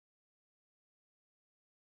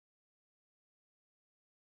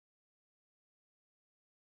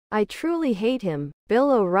I truly hate him.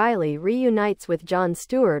 Bill O'Reilly reunites with Jon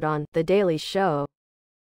Stewart on The Daily Show.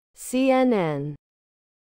 CNN.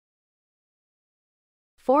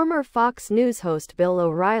 Former Fox News host Bill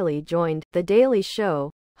O'Reilly joined The Daily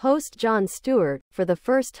Show host Jon Stewart for the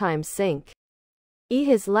first time since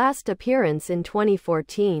his last appearance in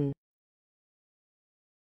 2014.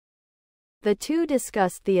 The two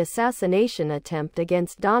discussed the assassination attempt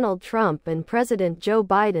against Donald Trump and President Joe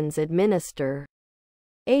Biden's administration.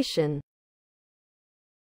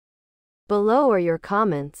 Below are your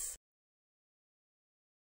comments.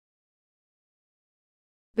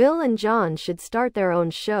 Bill and Jon should start their own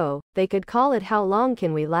show. They could call it How Long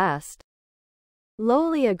Can We Last?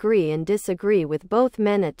 Lowly agree and disagree with both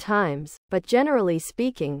men at times, but generally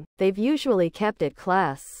speaking, they've usually kept it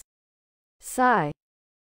class. Sigh.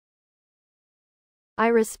 I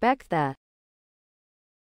respect that.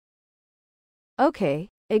 Okay,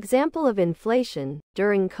 example of inflation.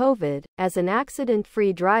 During COVID, as an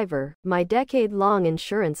accident-free driver, my decade-long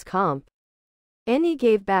insurance company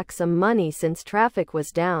gave back some money since traffic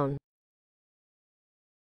was down.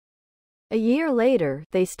 A year later,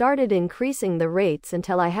 they started increasing the rates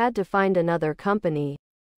until I had to find another company.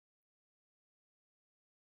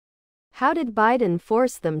 How did Biden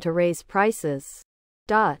force them to raise prices?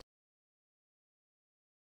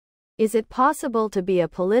 Is it possible to be a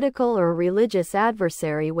political or religious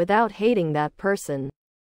adversary without hating that person?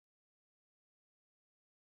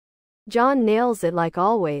 Jon nails it like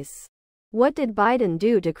always. What did Biden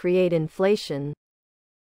do to create inflation?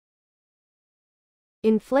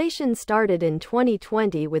 Inflation started in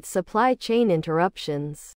 2020 with supply chain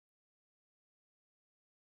interruptions.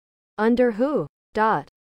 Under who?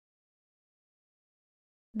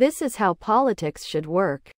 This is how politics should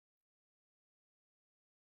work.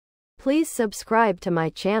 Please subscribe to my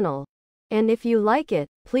channel. And if you like it,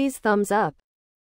 please thumbs up.